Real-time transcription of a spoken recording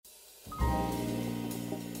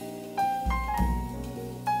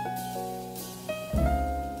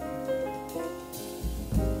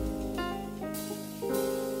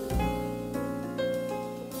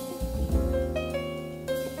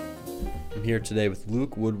I'm here today with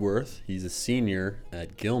Luke Woodworth. He's a senior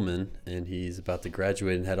at Gilman, and he's about to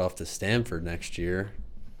graduate and head off to Stanford next year.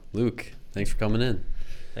 Luke, thanks for coming in.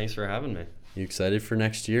 Thanks for having me. You excited for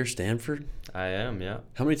next year, Stanford? I am, yeah.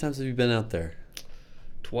 How many times have you been out there?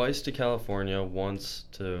 Twice to California, once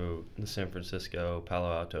to the San Francisco,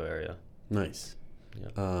 Palo Alto area. Nice.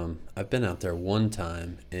 Yeah. I've been out there one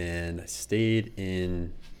time, and I stayed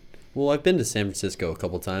I've been to San Francisco a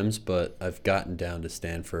couple times, but I've gotten down to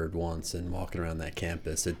Stanford once and walking around that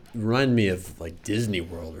campus. It reminded me of like Disney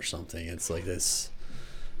World or something. It's like this,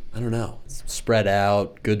 I don't know, it's spread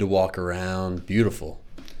out, good to walk around, beautiful.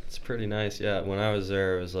 It's pretty nice, yeah. When I was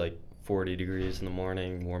there, it was like 40 degrees in the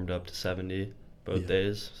morning, warmed up to 70 both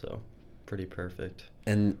days, so pretty perfect.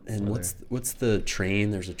 And what's the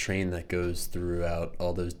train? There's a train that goes throughout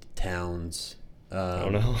all those towns. I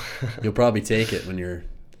don't know. You'll probably take it when you're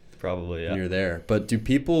Probably, yeah. when you're there. But do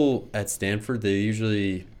people at Stanford, they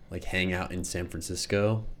usually like hang out in San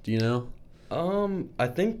Francisco? Do you know? I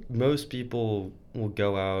think most people will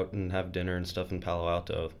go out and have dinner and stuff in Palo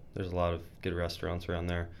Alto. There's a lot of good restaurants around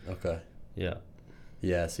there. Okay. Yeah.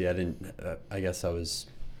 Yeah, see, I didn't, I guess I was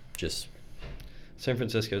just... San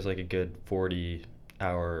Francisco is like a good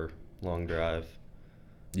 40-hour long drive.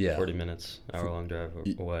 Yeah. 40 minutes, hour-long drive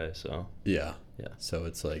away, so. Yeah. Yeah. So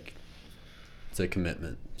it's like, it's a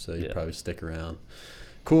commitment, so you Yeah. probably stick around.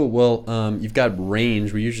 Cool. Well, you've got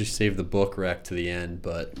Range. We usually save the book rec to the end,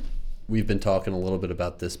 but we've been talking a little bit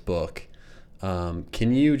about this book.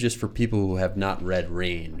 Can you, just for people who have not read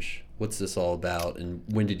Range, what's this all about, and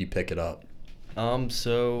when did you pick it up?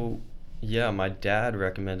 My dad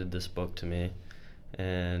recommended this book to me,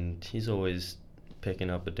 and he's always picking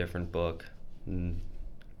up a different book and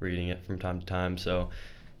reading it from time to time, so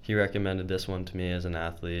he recommended this one to me as an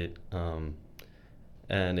athlete,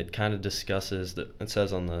 and it kind of discusses, it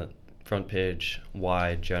says on the front page,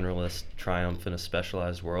 why generalists triumph in a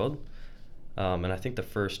specialized world, and I think the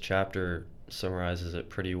first chapter summarizes it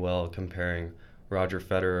pretty well, comparing Roger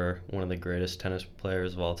Federer, one of the greatest tennis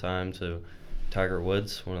players of all time, to Tiger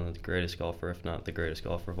Woods, one of the greatest golfer, if not the greatest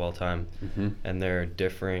golfer of all time, and their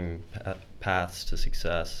differing paths to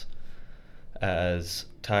success. As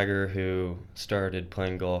Tiger, who started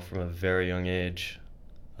playing golf from a very young age,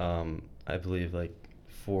 I believe like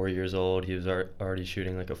 4 years old, he was already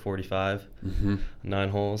shooting like a 45, 9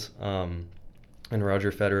 holes. And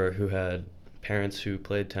Roger Federer, who had parents who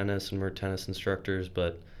played tennis and were tennis instructors,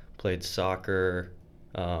 but played soccer,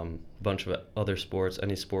 a bunch of other sports,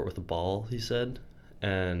 any sport with a ball, he said,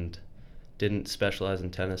 and didn't specialize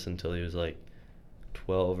in tennis until he was like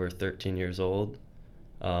 12 or 13 years old.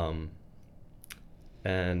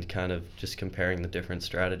 And kind of just comparing the different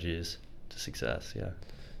strategies to success, yeah.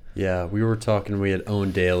 Yeah, we had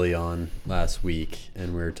Owen Daly on last week,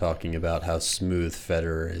 and we were talking about how smooth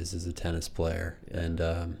Federer is as a tennis player. Yeah.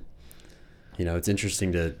 And, it's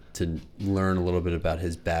interesting to learn a little bit about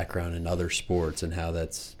his background in other sports and how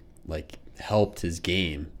that's, like, helped his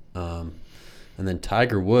game. And then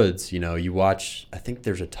Tiger Woods, you watch, I think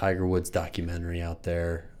there's a Tiger Woods documentary out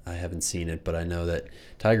there. I haven't seen it, but I know that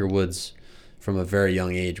Tiger Woods, from a very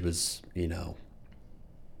young age, was,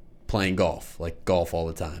 playing golf all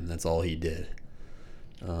the time. That's all he did.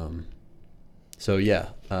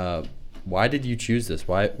 Why did you choose this?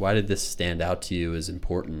 Why did this stand out to you as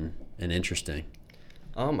important and interesting?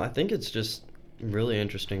 I think it's just really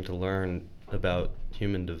interesting to learn about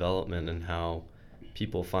human development and how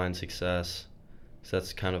people find success. So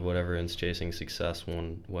that's kind of what everyone's chasing, success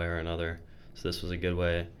one way or another. So this was a good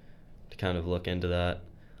way to kind of look into that.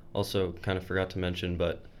 Also, kind of forgot to mention,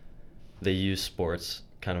 but they use sports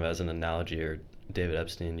kind of as an analogy, or David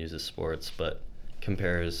Epstein uses sports, but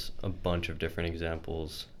compares a bunch of different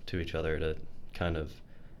examples to each other to kind of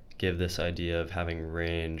give this idea of having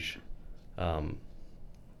range a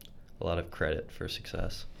lot of credit for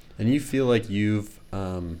success. And you feel like you're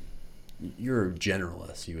a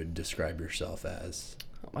generalist, you would describe yourself as?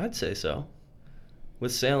 I'd say so.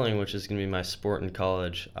 With sailing, which is going to be my sport in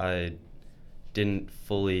college, I didn't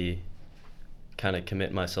fully kind of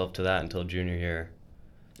commit myself to that until junior year.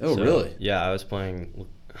 Oh, so, really? Yeah, I was playing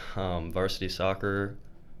varsity soccer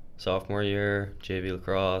sophomore year, JV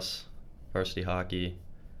lacrosse, varsity hockey.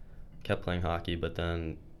 Kept playing hockey, but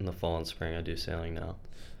then in the fall and spring I do sailing now.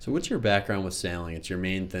 So what's your background with sailing? It's your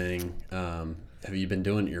main thing. Have you been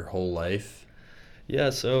doing it your whole life? Yeah,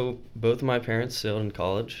 so both of my parents sailed in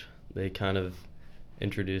college. They kind of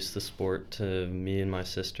introduced the sport to me and my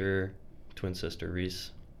sister, twin sister Reese,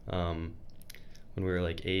 when we were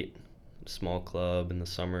like 8. Small club in the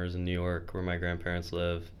summers in New York where my grandparents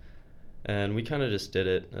live, and we kind of just did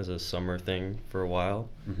it as a summer thing for a while,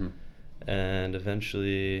 and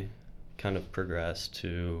eventually kind of progress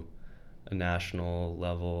to a national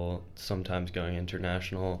level, sometimes going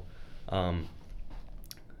international.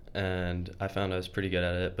 And I found I was pretty good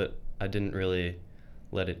at it, but I didn't really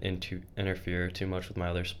let it interfere too much with my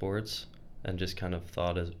other sports, and just kind of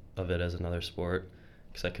thought of it as another sport,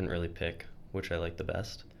 because I couldn't really pick which I liked the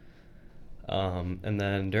best. And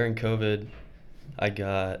then during COVID, I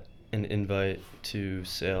got an invite to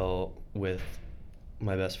sail with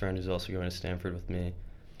my best friend who's also going to Stanford with me,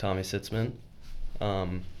 Tommy Sitzman.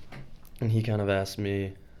 And he kind of asked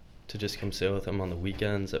me to just come sail with him on the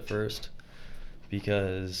weekends at first,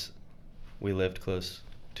 because we lived close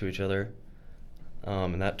to each other.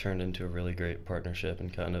 And that turned into a really great partnership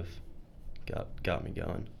and kind of got me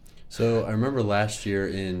going. So I remember last year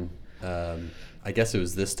in, I guess it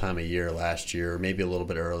was this time of year last year, or maybe a little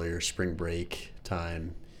bit earlier, spring break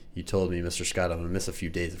time, you told me, Mr. Scott, I'm going to miss a few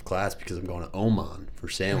days of class because I'm going to Oman for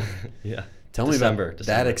sailing. Yeah. Tell me about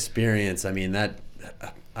that experience. I mean, that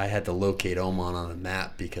I had to locate Oman on a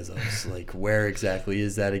map because I was like, where exactly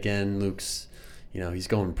is that again? Luke's, he's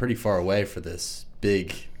going pretty far away for this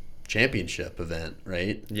big championship event,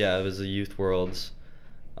 right? Yeah, it was the Youth Worlds.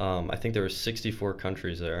 I think there were 64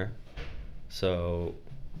 countries there. So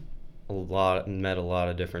met a lot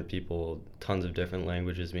of different people, tons of different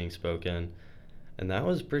languages being spoken. And that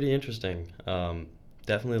was pretty interesting.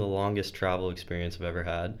 Definitely the longest travel experience I've ever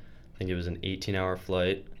had. I think it was an 18-hour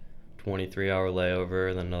flight, 23-hour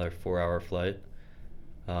layover, then another 4-hour flight,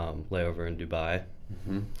 layover in Dubai.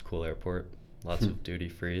 Mm-hmm. Cool airport. Lots of duty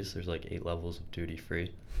frees. There's like 8 levels of duty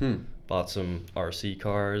free. Bought some RC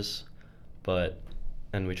cars,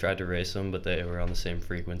 and we tried to race them, but they were on the same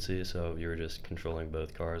frequency, so you were just controlling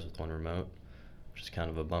both cars with one remote, which is kind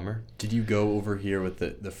of a bummer. Did you go over here with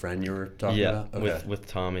the friend you were talking about? Yeah, with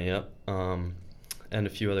Tommy, yep. And a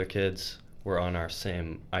few other kids were on our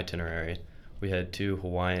same itinerary. We had 2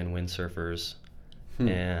 Hawaiian windsurfers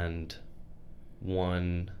and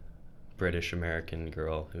 1 British-American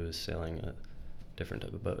girl who was sailing a different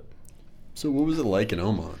type of boat. So what was it like in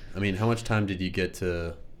Oman? I mean, how much time did you get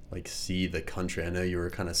to see the country? I know you were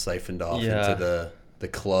kind of siphoned off into the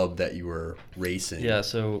club that you were racing. Yeah,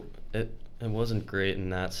 so it wasn't great in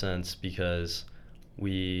that sense, because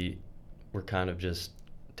we were kind of just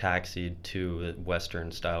taxied to a Western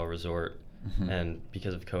style resort, and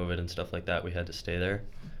because of COVID and stuff like that, we had to stay there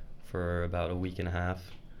for about a week and a half.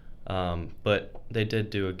 But they did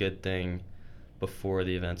do a good thing before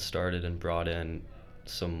the event started and brought in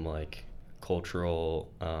some cultural,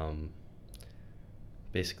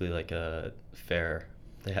 basically like a fair.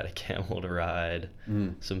 They had a camel to ride,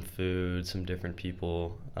 some food, some different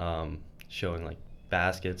people, showing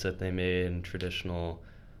baskets that they made and traditional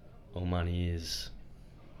Omanese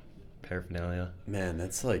paraphernalia. Man,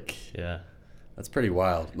 that's yeah, that's pretty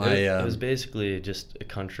wild. It was basically just a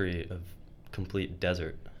country of complete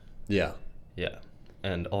desert. Yeah. Yeah,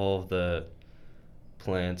 and all of the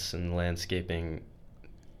plants and landscaping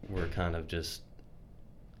were kind of just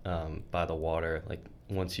by the water.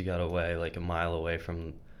 Once you got away, a mile away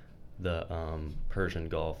from the Persian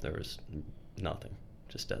Gulf, there was nothing,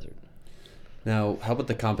 just desert. Now, how about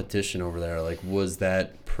the competition over there? Was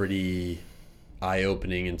that pretty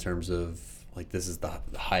eye-opening in terms of, this is the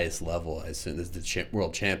highest level, I assume, this is the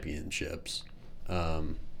World Championships.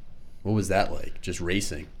 What was that like, just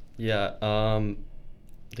racing? Yeah,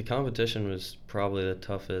 the competition was probably the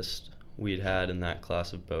toughest we'd had in that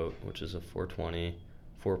class of boat, which is a 420,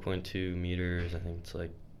 4.2 meters. I think it's a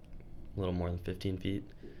little more than 15 feet,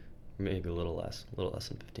 maybe a little less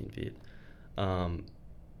than 15 feet.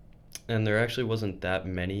 And there actually wasn't that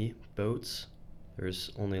many boats.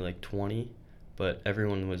 There's only 20, but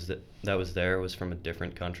everyone that was there was from a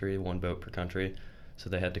different country, 1 boat per country, so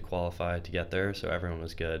they had to qualify to get there, so everyone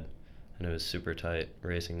was good, and it was super tight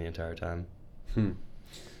racing the entire time.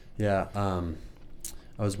 Yeah,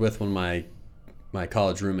 I was with one of my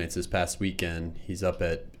college roommates this past weekend. He's up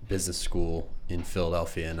at business school in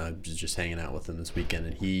Philadelphia, and I was just hanging out with him this weekend.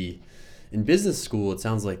 And in business school, it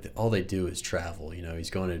sounds like all they do is travel.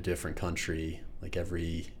 He's going to a different country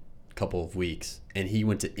every couple of weeks. And he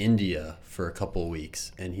went to India for a couple of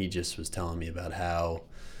weeks, and he just was telling me about how,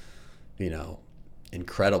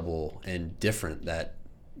 incredible and different that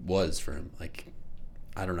was for him.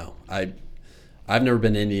 I don't know. I've never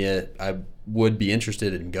been to India. I would be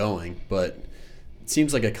interested in going, but it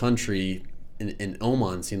seems like a country, in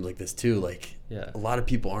Oman seems like this too. A lot of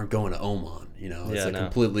people aren't going to Oman. It's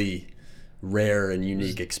completely rare and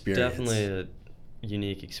unique experience. Definitely a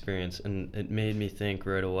unique experience, and it made me think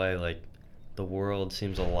right away, the world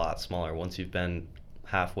seems a lot smaller once you've been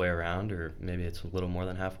halfway around, or maybe it's a little more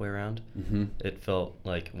than halfway around. It felt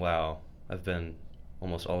wow, I've been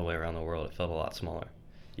almost all the way around the world, it felt a lot smaller,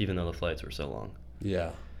 even though the flights were so long.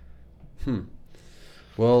 Yeah.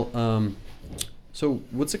 Well, so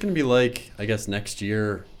what's it going to be like, I guess, next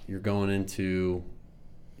year? You're going into,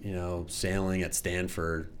 sailing at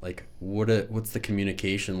Stanford. Like, what's the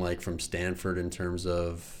communication like from Stanford in terms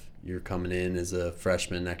of you're coming in as a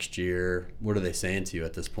freshman next year? What are they saying to you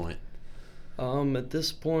at this point? At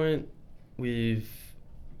this point, we've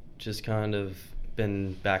just kind of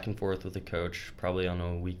been back and forth with the coach, probably on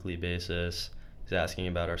a weekly basis. He's asking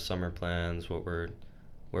about our summer plans, where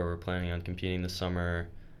we're planning on competing this summer,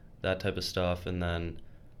 that type of stuff, and then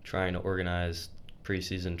trying to organize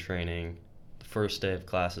preseason training. The first day of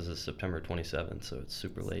classes is September 27th, so it's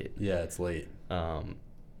super late. Yeah, it's late. And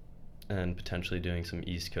potentially doing some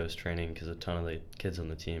East Coast training because a ton of the kids on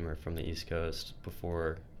the team are from the East Coast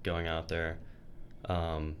before going out there.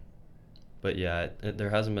 But yeah, there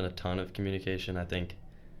hasn't been a ton of communication. I think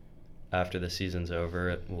after the season's over,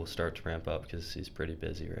 it will start to ramp up because he's pretty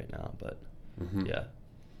busy right now. But yeah.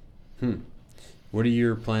 What are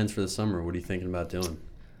your plans for the summer? What are you thinking about doing?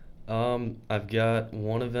 I've got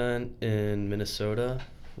one event in Minnesota,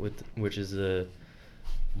 which is the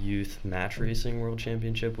Youth Match Racing World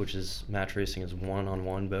Championship, which is match racing is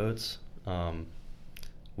one-on-one boats,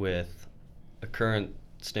 with a current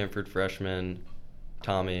Stanford freshman,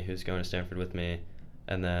 Tommy, who's going to Stanford with me,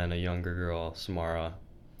 and then a younger girl, Samara,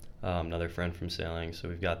 another friend from sailing. So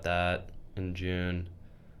we've got that in June,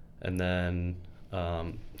 and then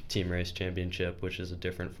Team Race Championship, which is a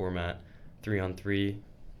different format, 3-on-3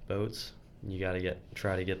 boats. You got to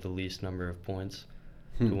try to get the least number of points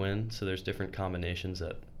to win. So there's different combinations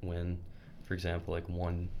that win. For example, like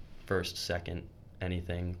one first, second,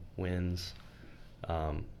 anything wins.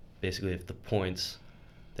 Basically, if the points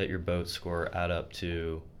that your boat score add up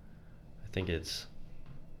to, I think it's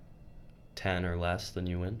 10 or less, then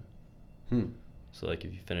you win. So like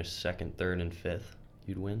if you finish second, third, and fifth,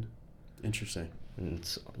 you'd win. Interesting. And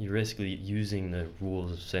you're basically using the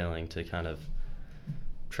rules of sailing to kind of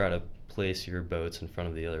try to place your boats in front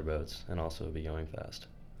of the other boats and also be going fast.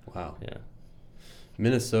 Wow. Yeah.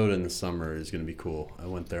 Minnesota in the summer is going to be cool. I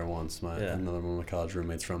went there once. Another one of my college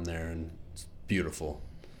roommates from there, and it's beautiful.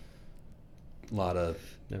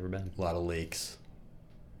 Never been. A lot of lakes.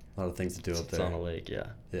 A lot of things to do up there. It's on a lake, yeah.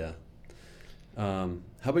 Yeah. How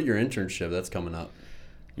about your internship? That's coming up.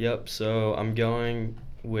 Yep. So I'm going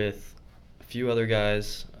with a few other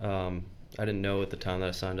guys. I didn't know at the time that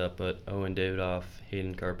I signed up, but Owen Davidoff,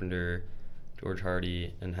 Hayden Carpenter, George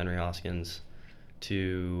Hardy, and Henry Hoskins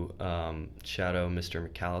to shadow Mr.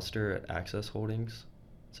 McAllister at Access Holdings.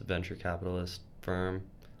 It's a venture capitalist firm.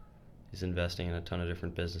 He's investing in a ton of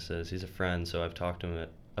different businesses. He's a friend, so I've talked to him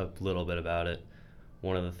a little bit about it.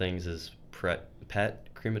 One of the things is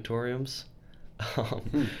pet crematoriums,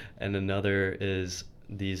 and another is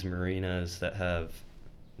these marinas that have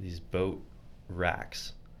these boat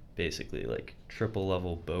racks, basically like triple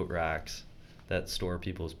level boat racks that store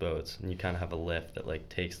people's boats, and you kind of have a lift that like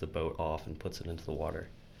takes the boat off and puts it into the water.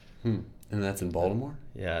 And that's in Baltimore?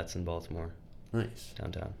 Yeah, it's in Baltimore. Nice.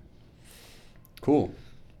 Downtown. Cool.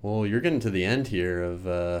 Well, you're getting to the end here of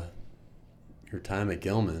your time at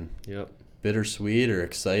Gilman. Yep. Bittersweet or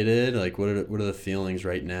excited? Like, what are the feelings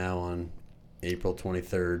right now on April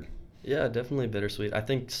 23rd? Yeah, definitely bittersweet. I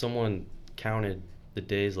think someone counted the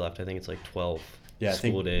days left. I think it's like 12 Yeah, school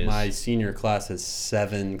I think days. my senior class has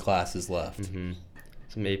 7 classes left.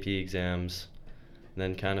 Some AP exams, and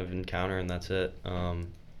then kind of encounter, and that's it.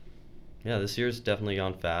 Yeah, this year's definitely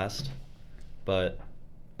gone fast, but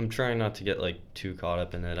I'm trying not to get like too caught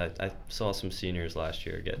up in it. I saw some seniors last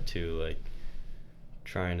year get too like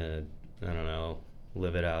trying to, I don't know,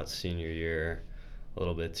 live it out senior year a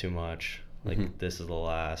little bit too much. Like this is the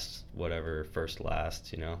last, whatever, first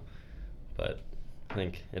last, But I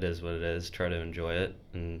think it is what it is. Try to enjoy it,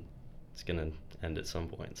 and it's gonna end at some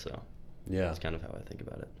point. So yeah, that's kind of how I think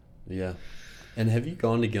about it. Yeah. And have you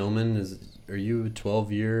gone to Gilman? Are you a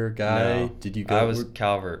 12-year guy? No, Did you go? I was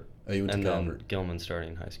Calvert. Oh, you went and to then Calvert. Gilman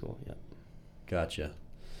starting in high school. Yeah. Gotcha.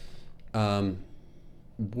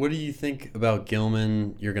 What do you think about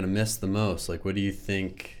Gilman you're going to miss the most? Like, what do you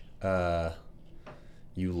think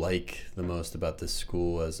you like the most about this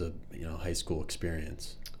school as a high school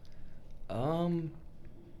experience? I'd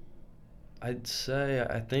say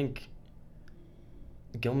I think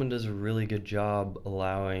Gilman does a really good job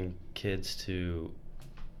allowing kids to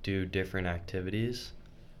do different activities.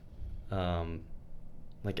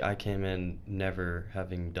 Like I came in never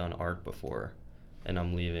having done art before, and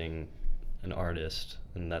I'm leaving an artist,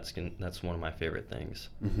 and that's one of my favorite things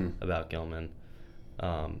about Gilman.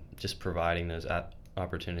 Just providing those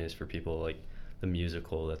opportunities for people. Like the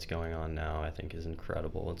musical that's going on now, I think, is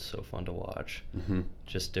incredible. It's so fun to watch. Mm-hmm.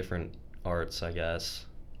 Just different arts, I guess,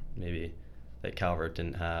 maybe that Calvert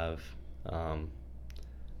didn't have.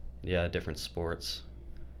 Different sports.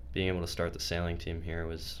 Being able to start the sailing team here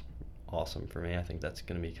was awesome for me. I think that's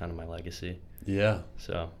going to be kind of my legacy. Yeah.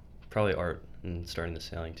 So probably art and starting the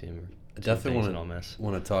sailing team. I definitely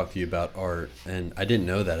want to talk to you about art, and I didn't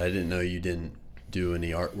know that. I didn't know you didn't do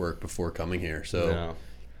any artwork before coming here. So no,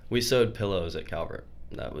 we sewed pillows at Calvert.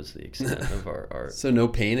 That was the extent of our art. So no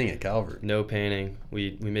painting at Calvert. No painting.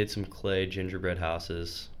 We made some clay gingerbread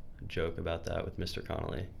houses. Joke about that with Mr.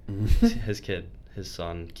 Connelly. His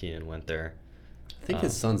son Kian went there. I think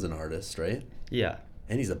his son's an artist, right? Yeah.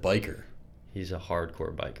 And he's a biker. He's a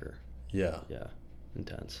hardcore biker. Yeah. Yeah.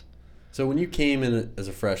 Intense. So when you came in as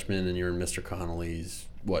a freshman and you're in Mr. Connelly's,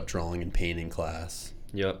 drawing and painting class?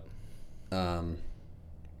 Yep.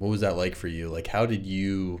 What was that like for you? Like, how did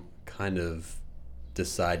you kind of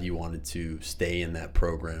decide you wanted to stay in that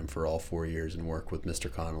program for all 4 years and work with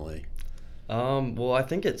Mr. Connelly? Well, I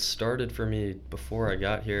think it started for me before I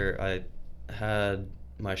got here. I had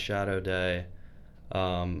my shadow day.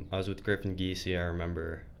 I was with Griffin Giese, I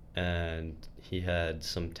remember, and he had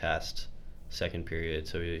some test second period,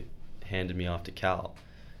 so he handed me off to Cal,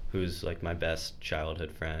 who's like my best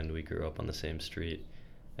childhood friend. We grew up on the same street,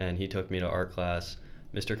 and he took me to art class.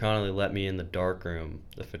 Mr. Connelly let me in the dark room,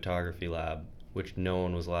 the photography lab, which no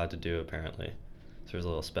one was allowed to do apparently. So there's a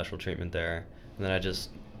little special treatment there. And then I just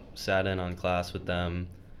sat in on class with them,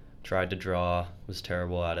 tried to draw, was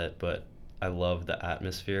terrible at it, but I loved the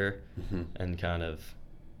atmosphere and kind of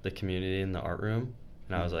the community in the art room.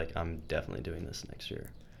 And I was like, I'm definitely doing this next year.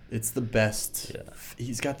 It's the best. Yeah.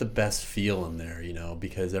 He's got the best feel in there,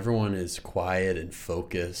 because everyone is quiet and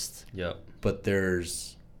focused. Yep. But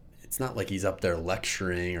it's not like he's up there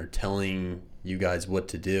lecturing or telling you guys what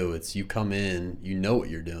to do. It's you come in, you know what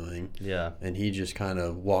you're doing. Yeah. And he just kind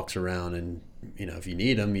of walks around and, if you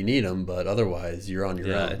need him, you need him, but otherwise you're on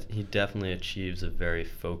your own. Yeah, he definitely achieves a very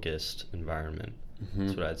focused environment.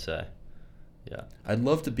 That's what I'd say. Yeah. I'd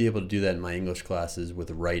love to be able to do that in my English classes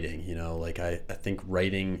with writing, I think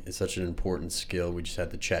writing is such an important skill. We just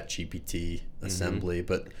had the ChatGPT assembly,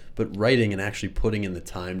 but writing and actually putting in the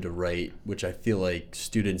time to write, which I feel like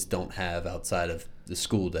students don't have outside of the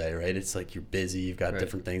school day, right? It's like you're busy, you've got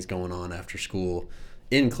different things going on after school.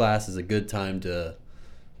 In class is a good time to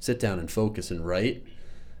sit down and focus and write,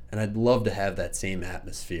 and I'd love to have that same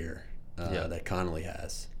atmosphere that Connelly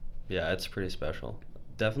has. Yeah, it's pretty special.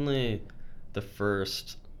 Definitely the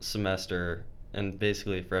first semester and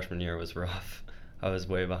basically freshman year was rough. I was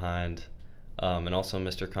way behind. And also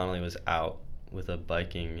Mr. Connelly was out with a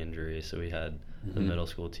biking injury, so we had the middle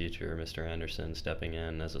school teacher, Mr. Anderson, stepping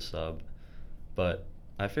in as a sub. But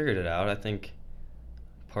I figured it out. I think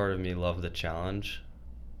part of me loved the challenge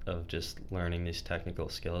of just learning these technical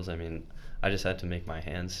skills. I mean, I just had to make my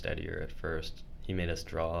hands steadier at first. He made us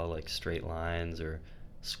draw like straight lines or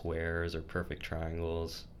squares or perfect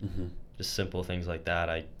triangles. Just simple things like that.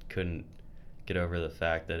 I couldn't get over the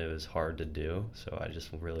fact that it was hard to do, so I just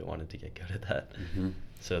really wanted to get good at that.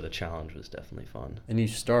 So the challenge was definitely fun. And you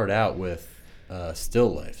start out with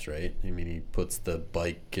still lifes, right? I mean, he puts the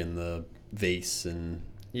bike in the vase and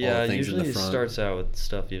all the things in the front. Usually starts out with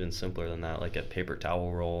stuff even simpler than that, like a paper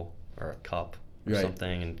towel roll or a cup or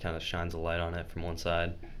something, and kind of shines a light on it from one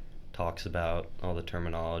side, talks about all the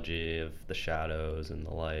terminology of the shadows and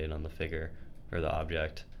the light on the figure or the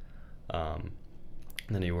object.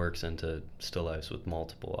 Then he works into still lifes with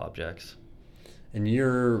multiple objects. And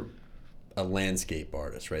you're a landscape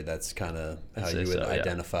artist, right? That's kind of how you would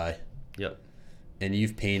identify. Yep. And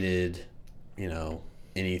you've painted,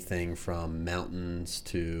 anything from mountains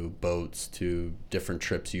to boats to different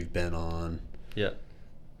trips you've been on. Yeah.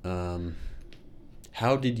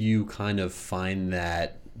 How did you kind of find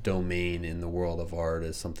that domain in the world of art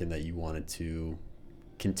as something that you wanted to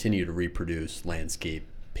continue to reproduce landscape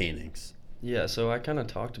paintings? Yeah, so I kind of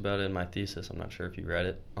talked about it in my thesis. I'm not sure if you read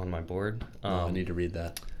it on my board. I need to read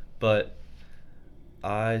that. But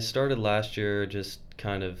I started last year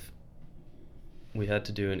we had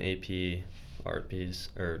to do an AP art piece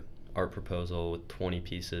or art proposal with 20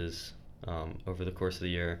 pieces over the course of the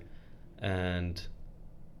year. And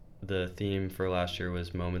the theme for last year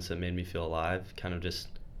was moments that made me feel alive, kind of just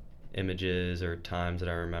images or times that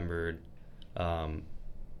I remembered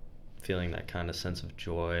feeling that kind of sense of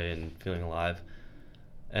joy and feeling alive.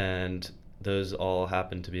 And those all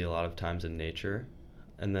happened to be a lot of times in nature.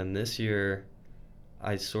 And then this year,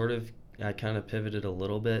 I kind of pivoted a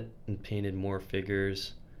little bit and painted more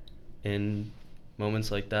figures in moments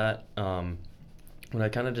like that. When I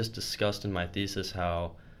kind of just discussed in my thesis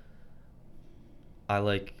how I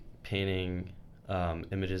like painting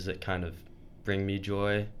images that kind of bring me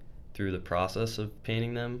joy through the process of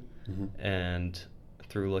painting them and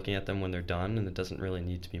through looking at them when they're done, and it doesn't really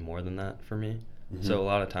need to be more than that for me. So a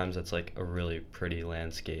lot of times it's like a really pretty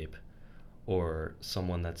landscape or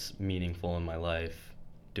someone that's meaningful in my life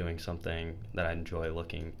doing something that I enjoy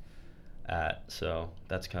looking at. So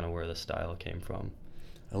that's kind of where the style came from.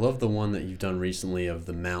 I love the one that you've done recently of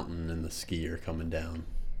the mountain and the skier coming down.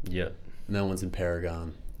 Yep. And that one's in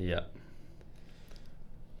Paragon. Yep.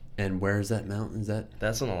 And where is that mountain?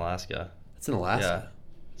 That's in Alaska. It's in Alaska? Yeah.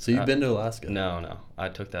 So you've been to Alaska? No. I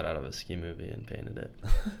took that out of a ski movie and painted it.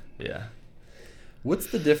 Yeah. What's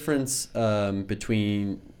the difference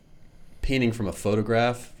between painting from a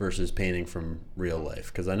photograph versus painting from real life?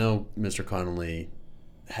 Because I know Mr. Connelly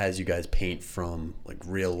has you guys paint from like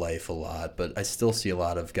real life a lot, but I still see a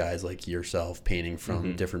lot of guys like yourself painting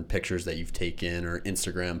from different pictures that you've taken or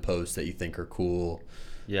Instagram posts that you think are cool.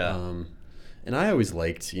 Yeah. And I always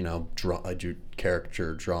liked, I do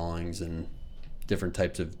caricature drawings and different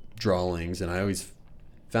types of drawings, and I always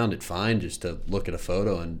found it fine just to look at a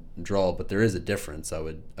photo and draw, but there is a difference, I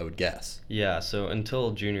would guess. Yeah, so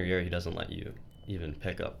until junior year, he doesn't let you even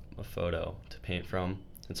pick up a photo to paint from.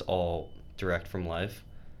 It's all direct from life.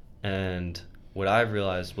 And what I've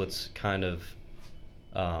realized, what's kind of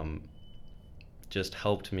just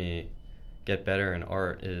helped me get better in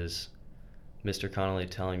art is Mr. Connelly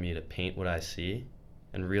telling me to paint what I see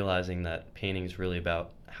and realizing that painting is really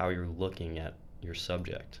about how you're looking at your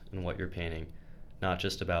subject and what you're painting, not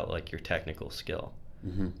just about like your technical skill.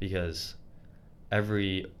 Because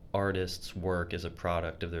every artist's work is a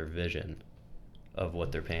product of their vision of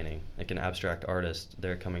what they're painting. Like an abstract artist,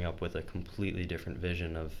 they're coming up with a completely different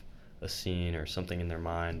vision of a scene or something in their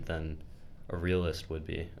mind than a realist would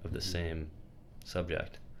be of the same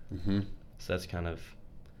subject. So that's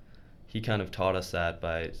he kind of taught us that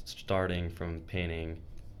by starting from painting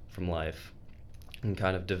from life and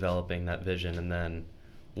kind of developing that vision. And then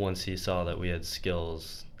once he saw that we had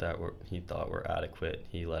skills that he thought were adequate,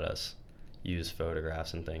 he let us use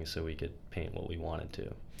photographs and things so we could paint what we wanted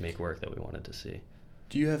to, make work that we wanted to see.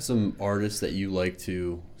 Do you have some artists that you like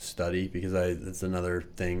to study? Because that's another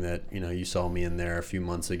thing that, you saw me in there a few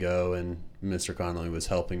months ago, and Mr. Connelly was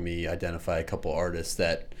helping me identify a couple artists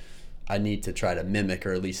that I need to try to mimic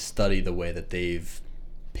or at least study the way that they've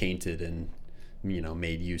painted and,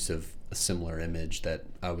 made use of a similar image that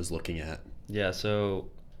I was looking at. Yeah, so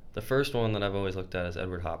the first one that I've always looked at is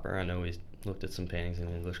Edward Hopper. I know we looked at some paintings in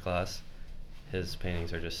English class. His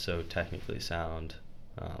paintings are just so technically sound.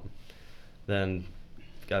 Then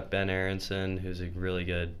got Ben Aronson, who's a really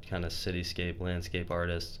good kind of cityscape, landscape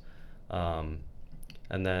artist. And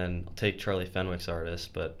then I'll take Charlie Fenwick's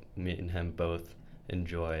artist, but me and him both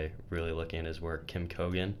enjoy really looking at his work. Kim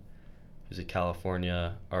Kogan, who's a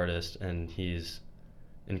California artist, and he's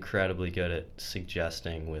incredibly good at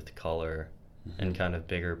suggesting with color and kind of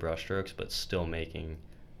bigger brushstrokes, but still making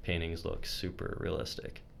paintings look super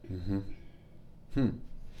realistic.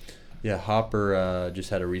 Yeah, Hopper just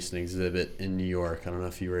had a recent exhibit in New York. I don't know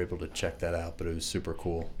if you were able to check that out, but it was super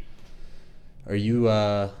cool. Are you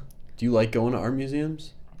do you like going to art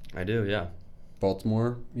museums? I do, yeah.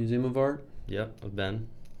 Baltimore Museum of Art? Yep, I've been.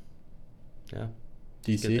 Yeah.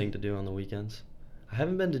 DC? Good thing to do on the weekends. I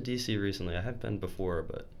haven't been to DC recently. I have been before,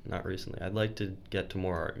 but not recently. I'd like to get to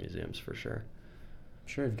more art museums for sure. I'm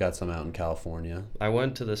sure you've got some out in California. I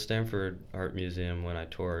went to the Stanford Art Museum when I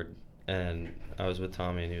toured, and I was with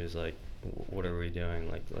Tommy, and he was like, what are we doing?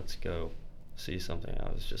 Like, let's go see something.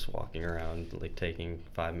 I was just walking around, like, taking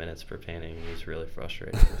 5 minutes per painting. He was really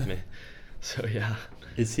frustrated with me. So, yeah.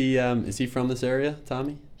 Is he from this area,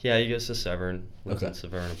 Tommy? Yeah, he goes to Severn. Lives in Okay.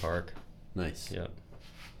 Severna Park. Nice. Yep.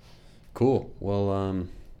 Cool. Well,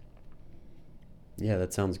 yeah,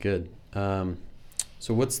 that sounds good.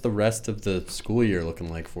 So what's the rest of the school year looking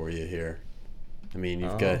like for you here? I mean,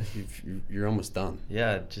 you're almost done.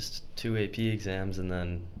 Yeah, just 2 AP exams and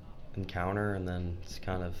then Encounter, and then it's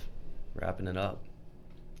kind of wrapping it up.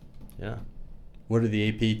 Yeah. What are the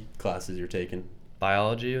AP classes you're taking?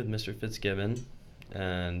 Biology with Mr. Fitzgibbon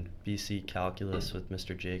and BC Calculus with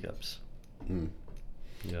Mr. Jacobs.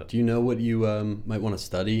 Yep. Do you know what you might want to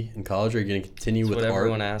study in college? Or are you going to continue That's with what art?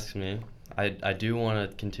 Everyone asks me. I do want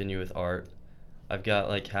to continue with art. I've got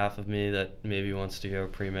like half of me that maybe wants to go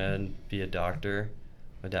pre-med and be a doctor.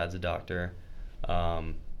 My dad's a doctor.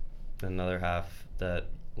 Another half that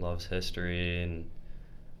loves history and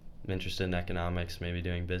I'm interested in economics, maybe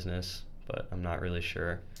doing business, but I'm not really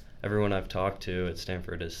sure. Everyone I've talked to at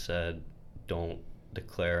Stanford has said don't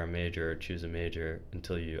declare a major or choose a major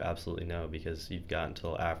until you absolutely know, because you've got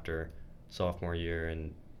until after sophomore year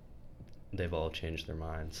and they've all changed their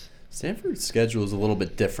minds. Stanford's schedule is a little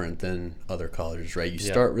bit different than other colleges, right? You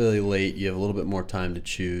Yeah. start really late. You have a little bit more time to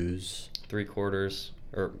choose. 3 quarters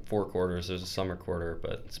or 4 quarters. There's a summer quarter,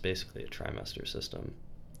 but it's basically a trimester system.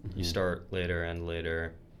 Mm-hmm. You start later, end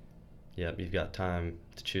later. Yep, you've got time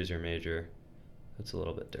to choose your major. It's a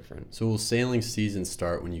little bit different. So will sailing season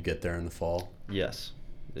start when you get there in the fall? Yes,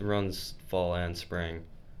 it runs fall and spring,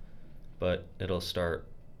 but it'll start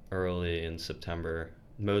early in September.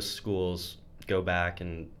 Most schools go back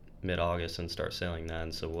in mid-August and start sailing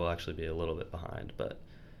then, so we'll actually be a little bit behind, but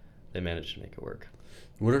they managed to make it work.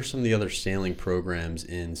 What are some of the other sailing programs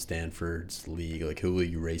in Stanford's league? Like, who will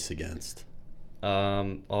you race against?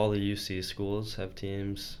 All the UC schools have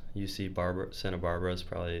teams. Santa Barbara is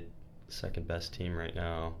probably the second best team right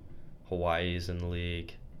now. Hawaii's in the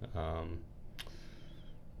league.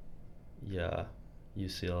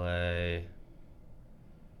 UCLA, a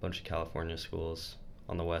bunch of California schools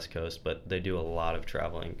on the West Coast, but they do a lot of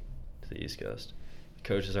traveling to the East Coast. The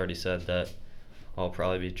coach has already said that I'll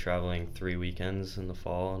probably be traveling 3 weekends in the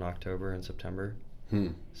fall, in October and September.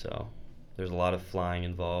 So there's a lot of flying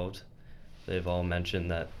involved. They've all mentioned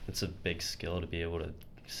that it's a big skill to be able to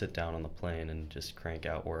sit down on the plane and just crank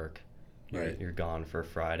out work. Right. You're gone for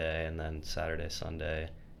Friday and then Saturday, Sunday,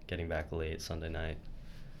 getting back late Sunday night.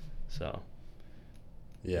 So,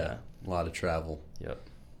 Yeah, a lot of travel. Yep.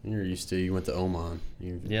 You went to Oman.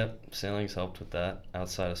 Yep, sailing's helped with that.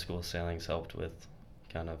 Outside of school, sailing's helped with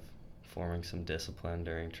kind of forming some discipline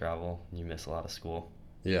during travel. You miss a lot of school.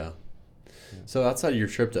 Yeah. So outside of your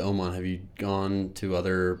trip to Oman, have you gone to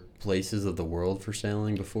other places of the world for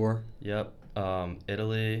sailing before? Yep.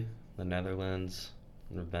 Italy, the Netherlands.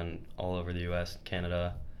 I've been all over the U.S.,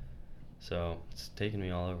 Canada. So it's taken me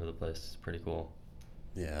all over the place. It's pretty cool.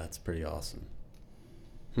 Yeah, that's pretty awesome.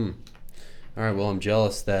 All right, well, I'm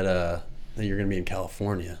jealous that you're going to be in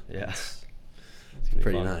California. Yeah. It's gonna be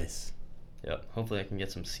pretty fun. nice. Yep. Hopefully I can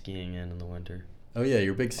get some skiing in the winter. Oh, yeah,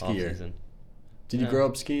 you're a big Off skier. season. Did you grow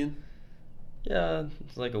up skiing? Yeah,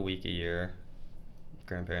 it's like a week a year.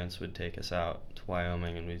 Grandparents would take us out to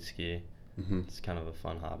Wyoming and we'd ski. Mm-hmm. It's kind of a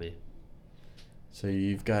fun hobby. So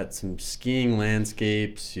you've got some skiing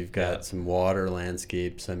landscapes, you've got some water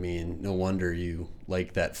landscapes. I mean, no wonder you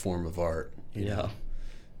like that form of art. You know?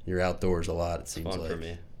 You're outdoors a lot, it seems It's fun like. for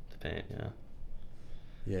me to paint, yeah.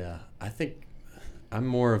 Yeah, I think I'm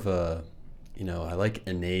more of a, I like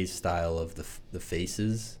Anae's style of the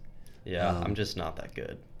faces. Yeah, I'm just not that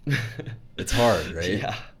good. It's hard, right?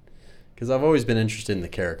 Yeah. Because I've always been interested in the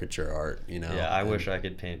caricature art, Yeah, I wish I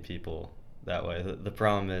could paint people that way. The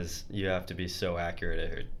problem is you have to be so accurate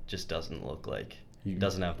it just doesn't look like,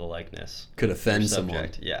 doesn't have the likeness. Could offend someone.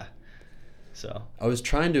 Yeah. So I was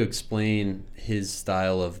trying to explain his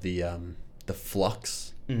style of the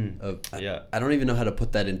flux of I don't even know how to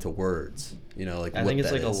put that into words. I think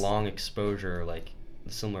it's like a long exposure, like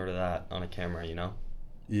similar to that on a camera.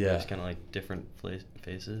 Yeah. It's kind of like different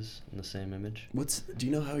faces in the same image. Do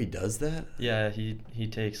you know how he does that? Yeah, he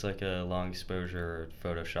takes like a long exposure,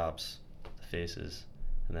 photoshops the faces,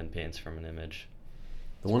 and then paints from an image.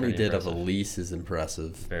 The one he did of Elise is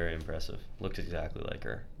impressive. Very impressive. Looks exactly like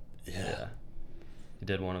her. Yeah. He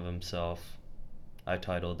did one of himself. I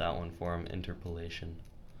titled that one for him Interpolation.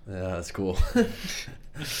 Yeah, that's cool.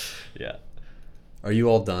 Yeah. Are you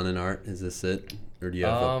all done in art? Is this it? Or do you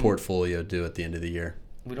have a portfolio due at the end of the year?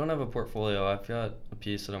 We don't have a portfolio. I've got a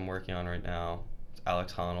piece that I'm working on right now. It's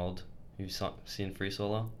Alex Honnold. You've seen Free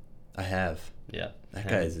Solo? I have. Yeah. That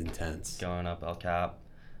guy is intense. Going up El Cap.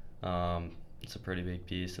 It's a pretty big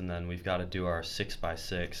piece. And then we've got to do our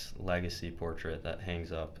 6x6 legacy portrait that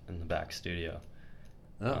hangs up in the back studio.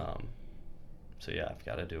 Oh. So yeah, I've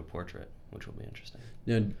got to do a portrait, which will be interesting.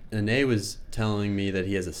 Anae was telling me that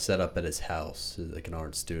he has a setup at his house, like an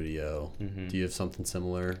art studio. Mm-hmm. Do you have something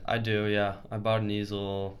similar? I do, yeah. I bought an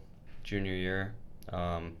easel junior year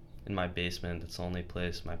in my basement. It's the only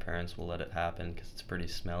place my parents will let it happen because it's pretty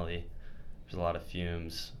smelly. There's a lot of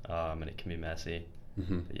fumes, and it can be messy.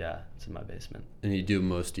 Mm-hmm. But yeah, it's in my basement. And you do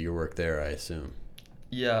most of your work there, I assume.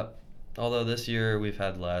 Yeah, although this year we've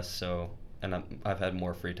had less, and I've had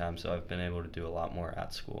more free time, so I've been able to do a lot more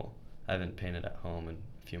at school. I haven't painted at home in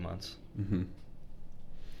a few months. Mm-hmm.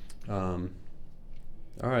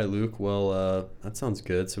 All right, Luke. Well, that sounds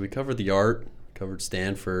good. So we covered the art, covered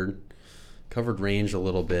Stanford, covered range a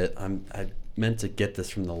little bit. I meant to get this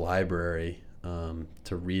from the library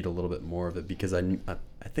to read a little bit more of it because I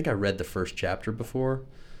think I read the first chapter before,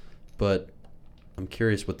 but I'm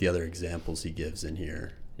curious what the other examples he gives in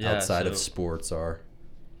here outside of sports are.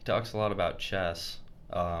 He talks a lot about chess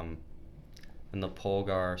and the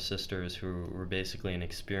Polgar sisters, who were basically an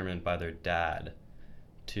experiment by their dad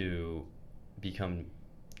to become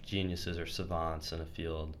geniuses or savants in a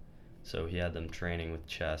field. So he had them training with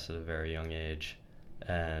chess at a very young age,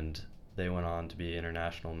 and they went on to be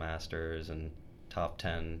international masters and top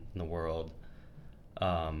 10 in the world.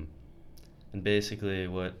 And basically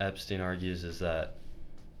what Epstein argues is that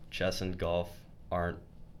chess and golf aren't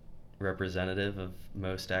representative of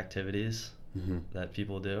most activities that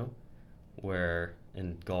people do, where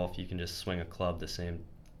in golf you can just swing a club the same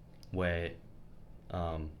way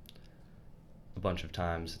a bunch of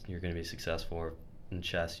times, you're going to be successful. In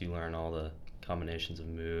chess, you learn all the combinations of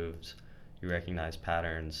moves, you recognize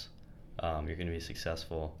patterns, you're going to be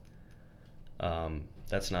successful.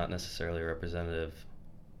 That's not necessarily representative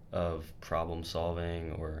of problem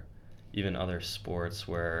solving or even other sports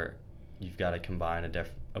where you've got to combine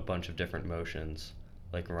a bunch of different motions,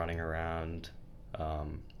 like running around,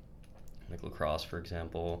 like lacrosse, for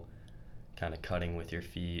example, kind of cutting with your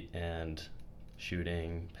feet and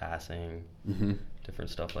shooting, passing, different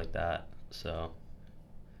stuff like that. So,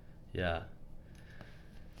 yeah.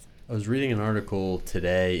 I was reading an article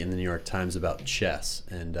today in the New York Times about chess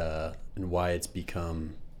and why it's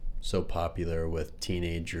become so popular with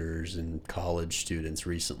teenagers and college students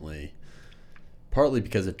recently. Partly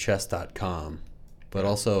because of chess.com, but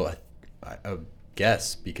also I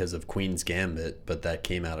guess because of Queen's Gambit, but that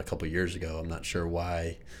came out a couple years ago. I'm not sure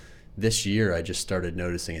why. This year I just started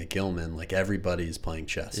noticing at Gilman, like, everybody is playing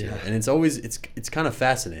chess here. And it's kind of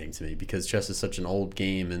fascinating to me because chess is such an old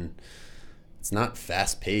game and it's not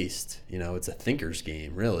fast paced, it's a thinker's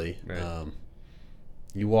game, really. Right.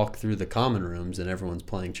 You walk through the common rooms and everyone's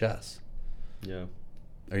playing chess. Yeah.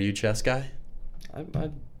 Are you a chess guy? I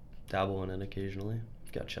dabble in it occasionally.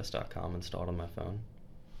 I've got chess.com installed on my phone.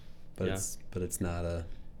 But it's not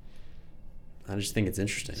I just think it's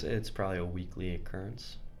interesting. It's probably a weekly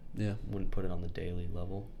occurrence. Yeah. Wouldn't put it on the daily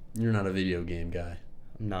level. You're not a video game guy.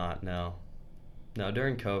 I'm not, no. No,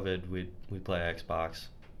 during COVID, we'd play Xbox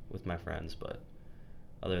with my friends, but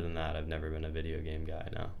other than that, I've never been a video game guy,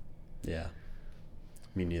 no. Yeah.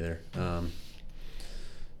 Me neither.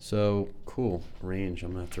 So, cool. Range,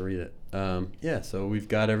 I'm going to have to read it. Yeah, so we've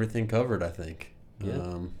got everything covered, I think.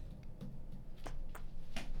 Yeah.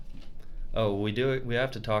 We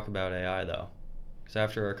have to talk about AI, though. Because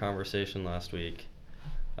after our conversation last week,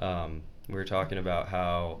 we were talking about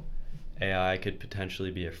how AI could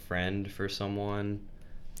potentially be a friend for someone.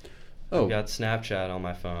 I've got Snapchat on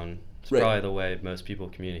my phone. It's probably the way most people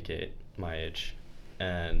communicate my age.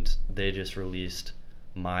 And they just released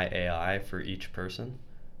My AI for each person.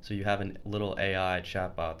 So you have a little AI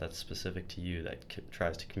chatbot that's specific to you that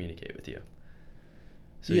tries to communicate with you.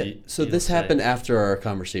 So this happened after our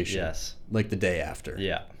conversation. Yes. Like the day after.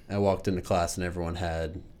 Yeah. I walked into class and everyone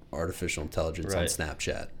had artificial intelligence on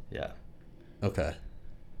Snapchat. Yeah. Okay.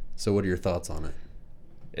 So what are your thoughts on it?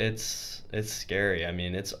 It's scary. I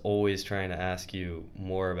mean, it's always trying to ask you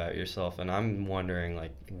more about yourself, and I'm wondering,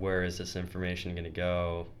 like, where is this information going to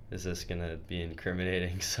go? Is this going to be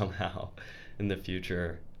incriminating somehow in the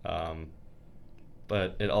future?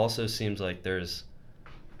 But it also seems like there's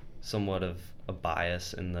somewhat of a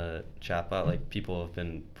bias in the chatbot. Like, people have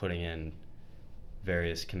been putting in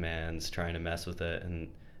various commands trying to mess with it, and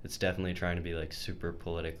it's definitely trying to be, like, super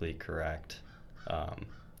politically correct.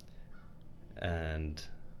 And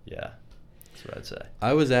yeah, that's what I'd say.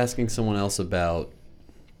 I was asking someone else about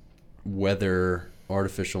whether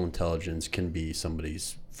artificial intelligence can be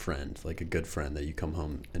somebody's friend, like a good friend that you come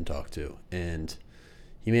home and talk to. And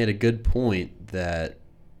he made a good point that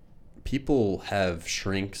people have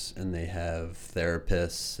shrinks and they have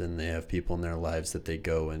therapists and they have people in their lives that they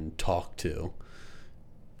go and talk to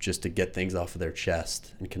just to get things off of their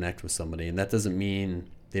chest and connect with somebody. And that doesn't mean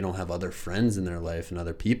they don't have other friends in their life and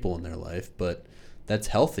other people in their life, but that's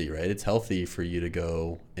healthy, right? It's healthy for you to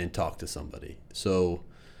go and talk to somebody. So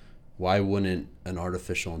why wouldn't an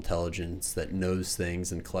artificial intelligence that knows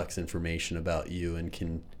things and collects information about you and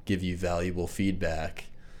can give you valuable feedback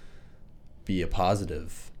be a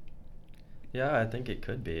positive? Yeah, I think it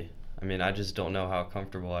could be. I mean, I just don't know how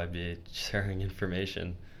comfortable I'd be sharing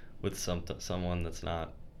information with someone that's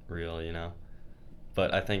not real,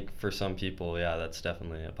 But I think for some people, yeah, that's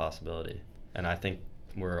definitely a possibility. And I think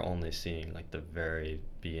we're only seeing like the very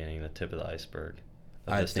beginning, the tip of the iceberg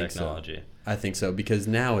of this technology. So. I think so, because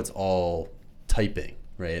now it's all typing,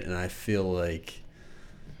 right? And I feel like,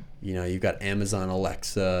 you've got Amazon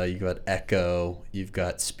Alexa, you've got Echo, you've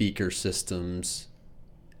got speaker systems,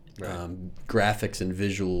 graphics and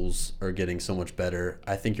visuals are getting so much better.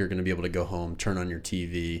 I think you're going to be able to go home, turn on your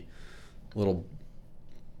TV, little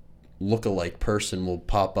look-alike person will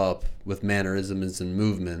pop up with mannerisms and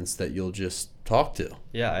movements that you'll just talk to.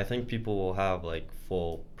 Yeah, I think people will have like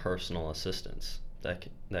full personal assistants that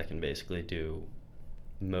can basically do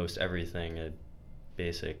most everything a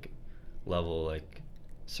basic level like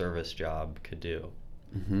service job could do,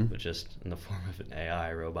 but just in the form of an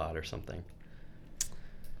AI robot or something.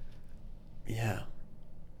 Yeah.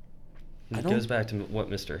 It goes back to what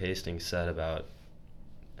Mr. Hastings said about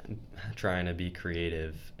trying to be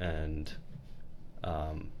creative and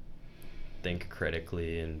think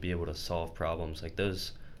critically and be able to solve problems. Like,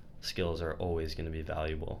 those skills are always going to be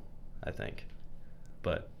valuable, I think.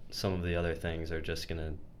 But some of the other things are just going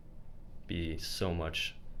to be so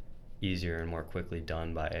much easier and more quickly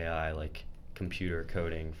done by AI, like computer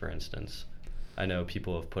coding, for instance. I know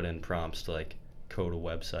people have put in prompts to like code a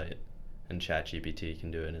website, and ChatGPT can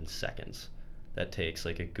do it in seconds. That takes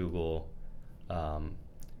like a Google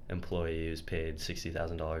employee who's paid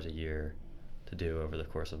 $60,000 a year to do over the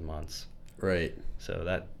course of months. Right. So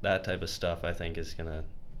that type of stuff, I think, is gonna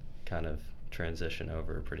kind of transition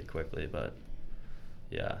over pretty quickly. But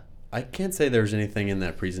yeah, I can't say there's anything in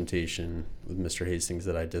that presentation with Mr. Hastings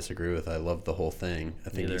that I disagree with. I love the whole thing. I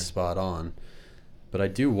think he's spot on. But I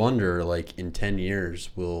do wonder, like, in 10 years,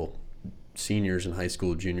 will seniors in high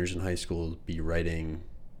school, juniors in high school be writing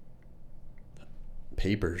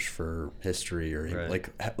papers for history, or right.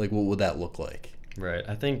 like what would that look like? Right.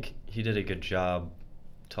 I think he did a good job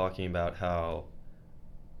talking about how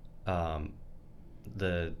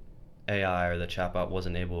the AI or the chatbot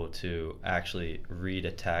wasn't able to actually read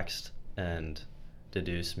a text and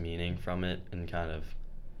deduce meaning from it and kind of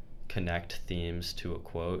connect themes to a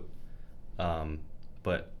quote.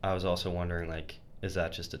 But I was also wondering, like, is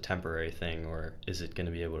that just a temporary thing, or is it going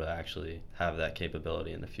to be able to actually have that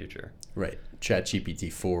capability in the future? Right.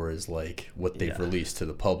 ChatGPT 4 is like what they've released to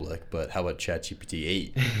the public, but how about ChatGPT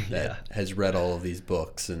 8 that has read all of these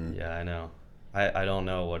books? And yeah, I know. I don't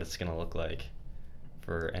know what it's going to look like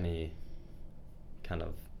for any kind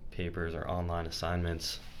of papers or online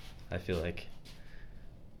assignments. I feel like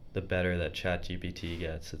the better that ChatGPT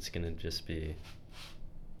gets, it's going to just be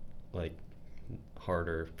like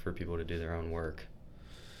harder for people to do their own work.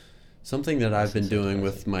 Something that I've been doing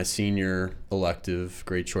with my senior elective,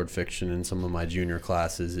 great short fiction, and some of my junior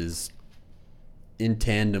classes is in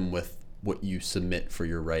tandem with what you submit for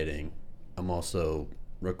your writing. I'm also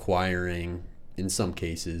requiring, in some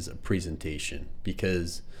cases, a presentation,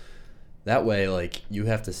 because that way, like, you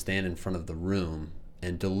have to stand in front of the room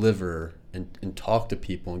and deliver and talk to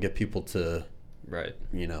people and get people to, right,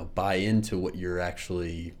 buy into what you're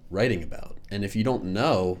actually writing about. And if you don't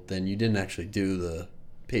know, then you didn't actually do the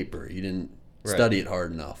paper. You didn't study it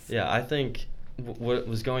hard enough. Yeah, I think what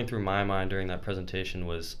was going through my mind during that presentation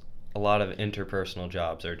was a lot of interpersonal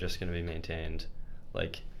jobs are just going to be maintained,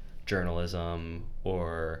 like journalism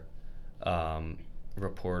or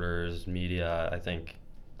reporters, media. I think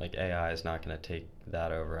like AI is not going to take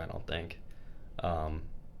that over, I don't think.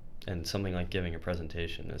 And something like giving a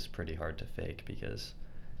presentation is pretty hard to fake, because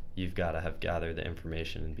you've got to have gathered the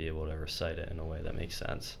information and be able to recite it in a way that makes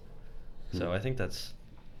sense. So I think that's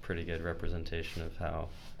pretty good representation of how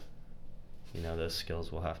those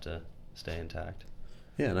skills will have to stay intact.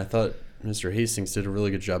 Yeah, and I thought Mr. Hastings did a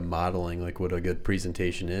really good job modeling like what a good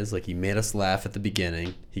presentation is. Like, he made us laugh at the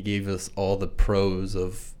beginning. He gave us all the pros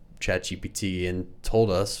of ChatGPT and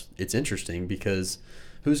told us it's interesting, because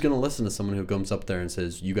who's going to listen to someone who comes up there and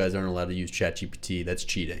says, you guys aren't allowed to use ChatGPT, that's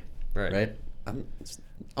cheating, right? I'm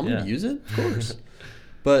going to use it, of course.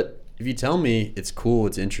 But if you tell me it's cool,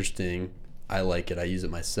 it's interesting, I like it, I use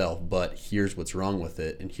it myself, but here's what's wrong with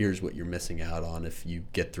it, and here's what you're missing out on if you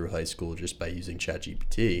get through high school just by using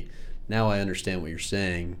ChatGPT. Now I understand what you're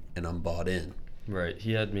saying, and I'm bought in. Right.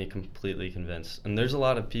 He had me completely convinced. And there's a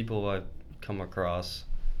lot of people I've come across,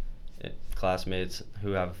 classmates,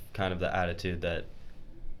 who have kind of the attitude that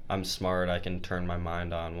I'm smart, I can turn my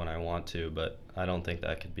mind on when I want to, but I don't think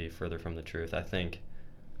that could be further from the truth. I think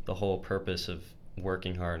the whole purpose of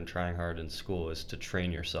working hard and trying hard in school is to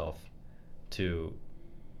train yourself to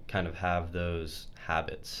kind of have those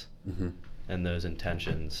habits and those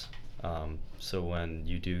intentions, so when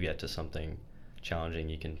you do get to something challenging,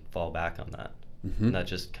 you can fall back on that. And that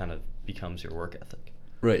just kind of becomes your work ethic.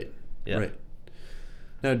 Right.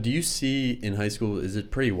 Now, do you see in high school, is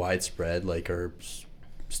it pretty widespread? Like, are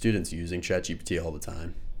students using ChatGPT all the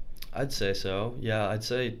time? I'd say so. Yeah, I'd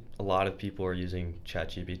say a lot of people are using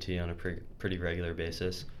ChatGPT on a pretty regular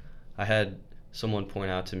basis. I had someone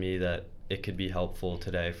point out to me that it could be helpful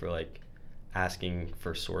today for like asking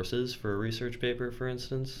for sources for a research paper, for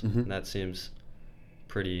instance. And that seems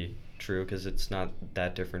pretty true, because it's not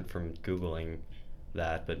that different from Googling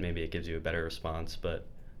that, but maybe it gives you a better response. But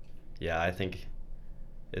yeah, I think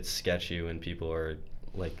it's sketchy when people are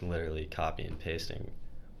like literally copy and pasting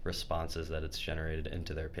responses that it's generated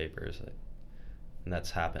into their papers, and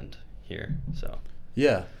that's happened here. So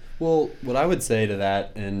Yeah. Well, what I would say to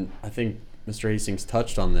that, and I think Mr. Hastings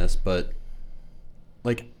touched on this, but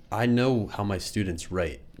like I know how my students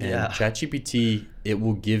write, and Yeah. ChatGPT, it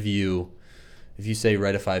will give you, if you say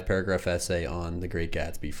write a 5-paragraph essay on The Great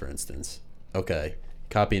Gatsby, for instance, okay,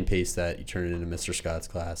 copy and paste that, you turn it into Mr. Scott's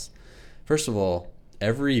class. First of all,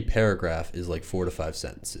 every paragraph is like 4 to 5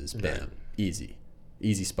 sentences. Bam. Right.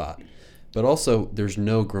 Easy spot. But also, there's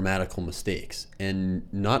no grammatical mistakes. And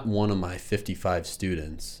not one of my 55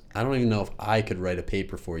 students, I don't even know if I could write a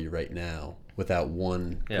paper for you right now without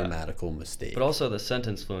one grammatical mistake. But also the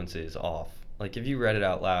sentence fluency is off. Like if you read it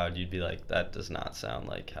out loud, you'd be like, that does not sound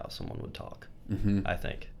like how someone would talk, I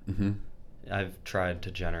think. I've tried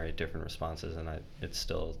to generate different responses, and it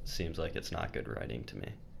still seems like it's not good writing to me.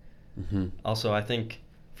 Also, I think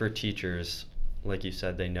for teachers, like you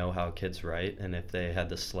said, they know how kids write, and if they had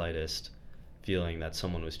the slightest feeling that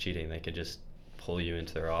someone was cheating, they could just pull you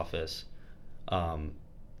into their office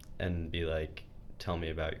and be like, tell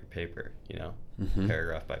me about your paper,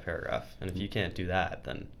 paragraph by paragraph. And if you can't do that,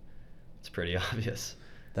 then it's pretty obvious.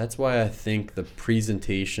 That's why I think the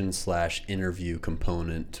presentation/interview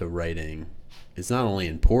component to writing is not only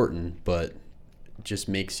important, but just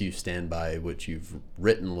makes you stand by what you've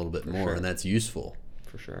written a little bit more, sure. And that's useful.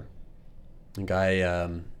 For sure. Like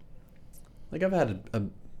I've had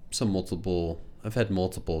I've had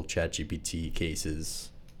multiple ChatGPT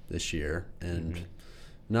cases this year, and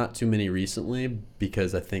not too many recently,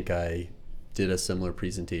 because I think I did a similar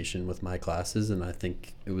presentation with my classes, and I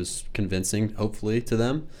think it was convincing, hopefully, to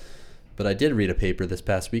them. But I did read a paper this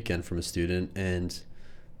past weekend from a student, and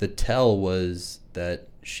the tell was that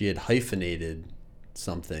she had hyphenated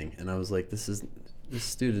something, and I was like, this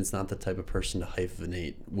student's not the type of person to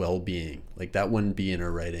hyphenate well-being. Like that wouldn't be in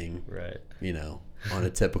her writing, right? On a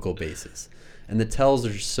typical basis. And the tells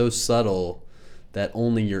are so subtle that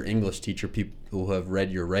only your English teacher, people who have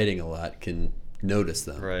read your writing a lot, can notice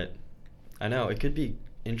them. Right. I know it could be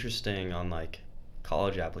interesting on like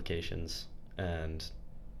college applications and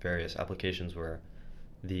various applications where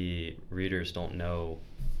the readers don't know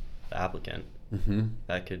the applicant.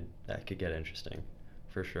 That could get interesting,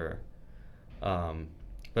 for sure.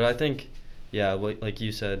 But I think, yeah, like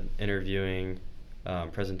you said, interviewing,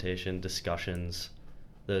 presentation, discussions,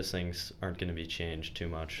 those things aren't going to be changed too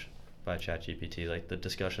much by ChatGPT. Like the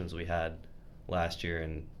discussions we had last year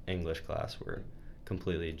in English class were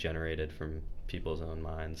completely generated from people's own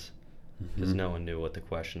minds, because no one knew what the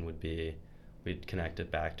question would be. We'd connect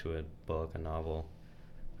it back to a book, a novel.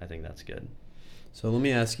 I think that's good. So let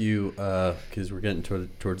me ask you, because we're getting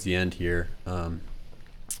towards the end here,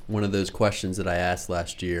 one of those questions that I asked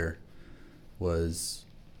last year was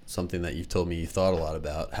something that you've told me you thought a lot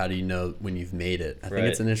about. How do you know when you've made it? I think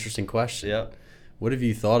it's an interesting question. Yep. What have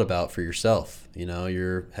you thought about for yourself?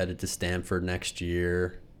 You're headed to Stanford next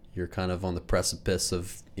year. You're kind of on the precipice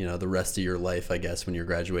of, the rest of your life, I guess, when you're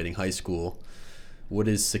graduating high school. What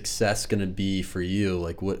is success going to be for you?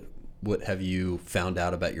 Like, what have you found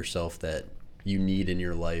out about yourself that you need in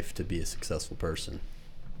your life to be a successful person?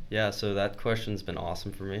 Yeah, so that question's been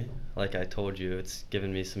awesome for me. Like I told you, it's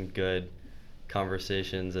given me some good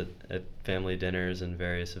conversations at family dinners and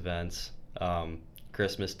various events.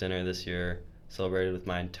 Christmas dinner this year, celebrated with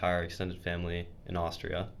my entire extended family in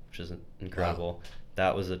Austria, which is incredible. Wow.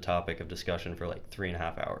 That was a topic of discussion for like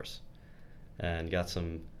 3.5 hours, and got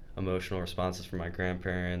some emotional responses from my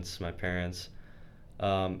grandparents, my parents,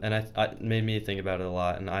 and it made me think about it a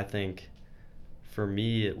lot. And I think for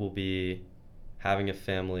me it will be having a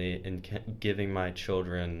family and giving my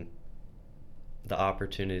children the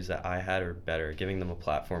opportunities that I had or better, giving them a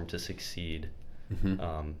platform to succeed,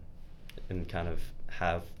 and kind of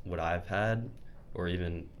have what I've had, or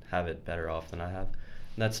even have it better off than I have.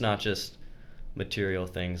 And that's not just material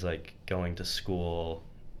things like going to school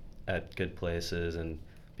at good places and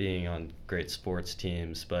being on great sports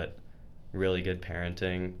teams, but really good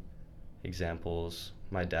parenting examples.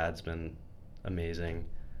 My dad's been amazing,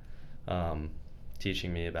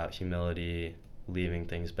 teaching me about humility, leaving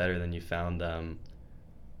things better than you found them,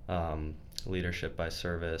 leadership by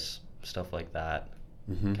service, stuff like that.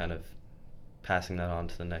 Kind of passing that on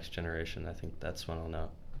to the next generation. I think that's when I'll know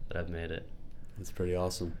that I've made it. That's pretty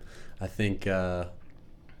awesome. I think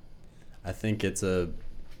it's a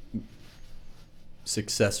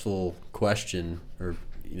successful question, or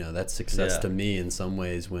that's success to me in some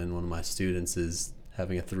ways when one of my students is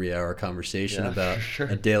having a 3-hour conversation about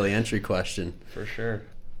a daily entry question. For sure.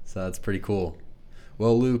 So that's pretty cool.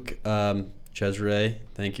 Well, Luke, Cesare,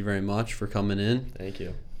 thank you very much for coming in. Thank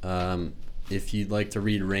you. If you'd like to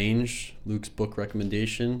read Range, Luke's book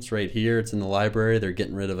recommendation, it's right here. It's in the library. They're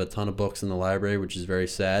getting rid of a ton of books in the library, which is very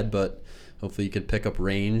sad, but hopefully you could pick up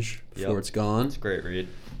Range before it's gone. It's a great read.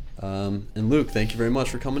 And Luke, thank you very much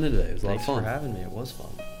for coming in today. It was a lot of fun. Thanks for having me. It was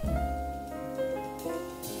fun.